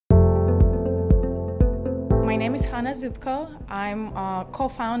My name is Hanna Zubko. I'm a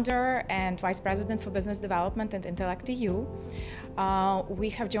co-founder and vice president for business development at IntellectEU. We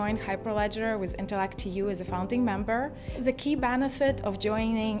have joined Hyperledger with IntellectEU as a founding member. The key benefit of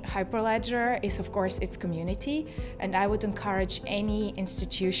joining Hyperledger is, of course, its community, and I would encourage any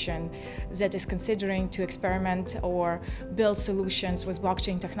institution that is considering to experiment or build solutions with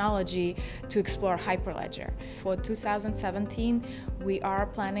blockchain technology to explore Hyperledger. For 2017, we are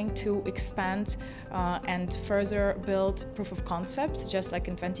planning to expand and further build proof of concepts, just like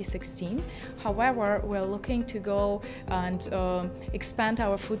in 2016. However, we're looking to go and expand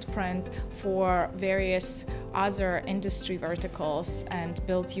our footprint for various other industry verticals and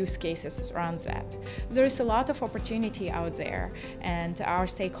build use cases around that. There is a lot of opportunity out there, and our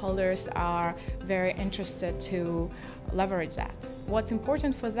stakeholders are very interested to leverage that. What's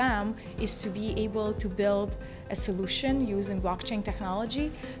important for them is to be able to build a solution using blockchain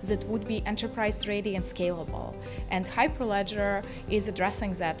technology that would be enterprise ready and scalable. And Hyperledger is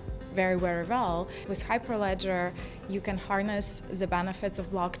addressing that very, very well. With Hyperledger, you can harness the benefits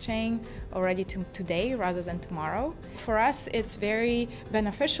of blockchain already today rather than tomorrow. For us, it's very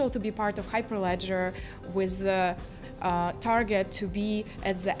beneficial to be part of Hyperledger with the target to be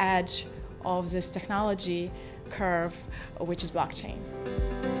at the edge of this technology curve, which is blockchain.